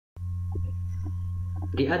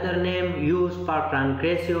The other name used for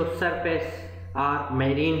transgressive surface are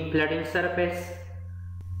marine flooding surface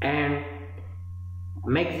and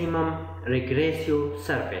maximum regressive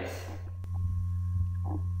surface.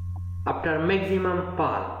 After maximum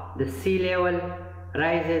fall, the sea level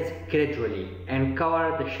rises gradually and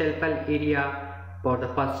covers the shelfal area for the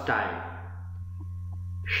first time.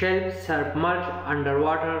 Shelves submerge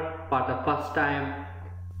underwater for the first time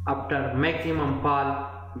after maximum fall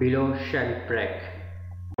below shelf break.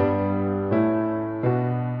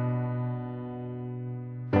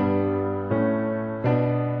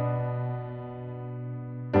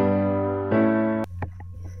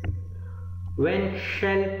 When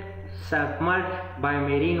shelf submerged by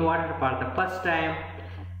marine water for the first time,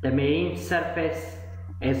 the marine surface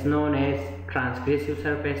is known as transgressive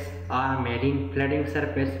surface or marine flooding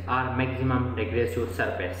surface or maximum regressive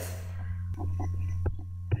surface.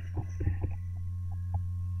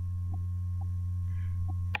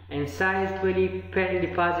 Incised valley fill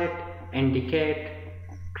deposit indicate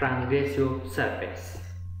transgressive surface.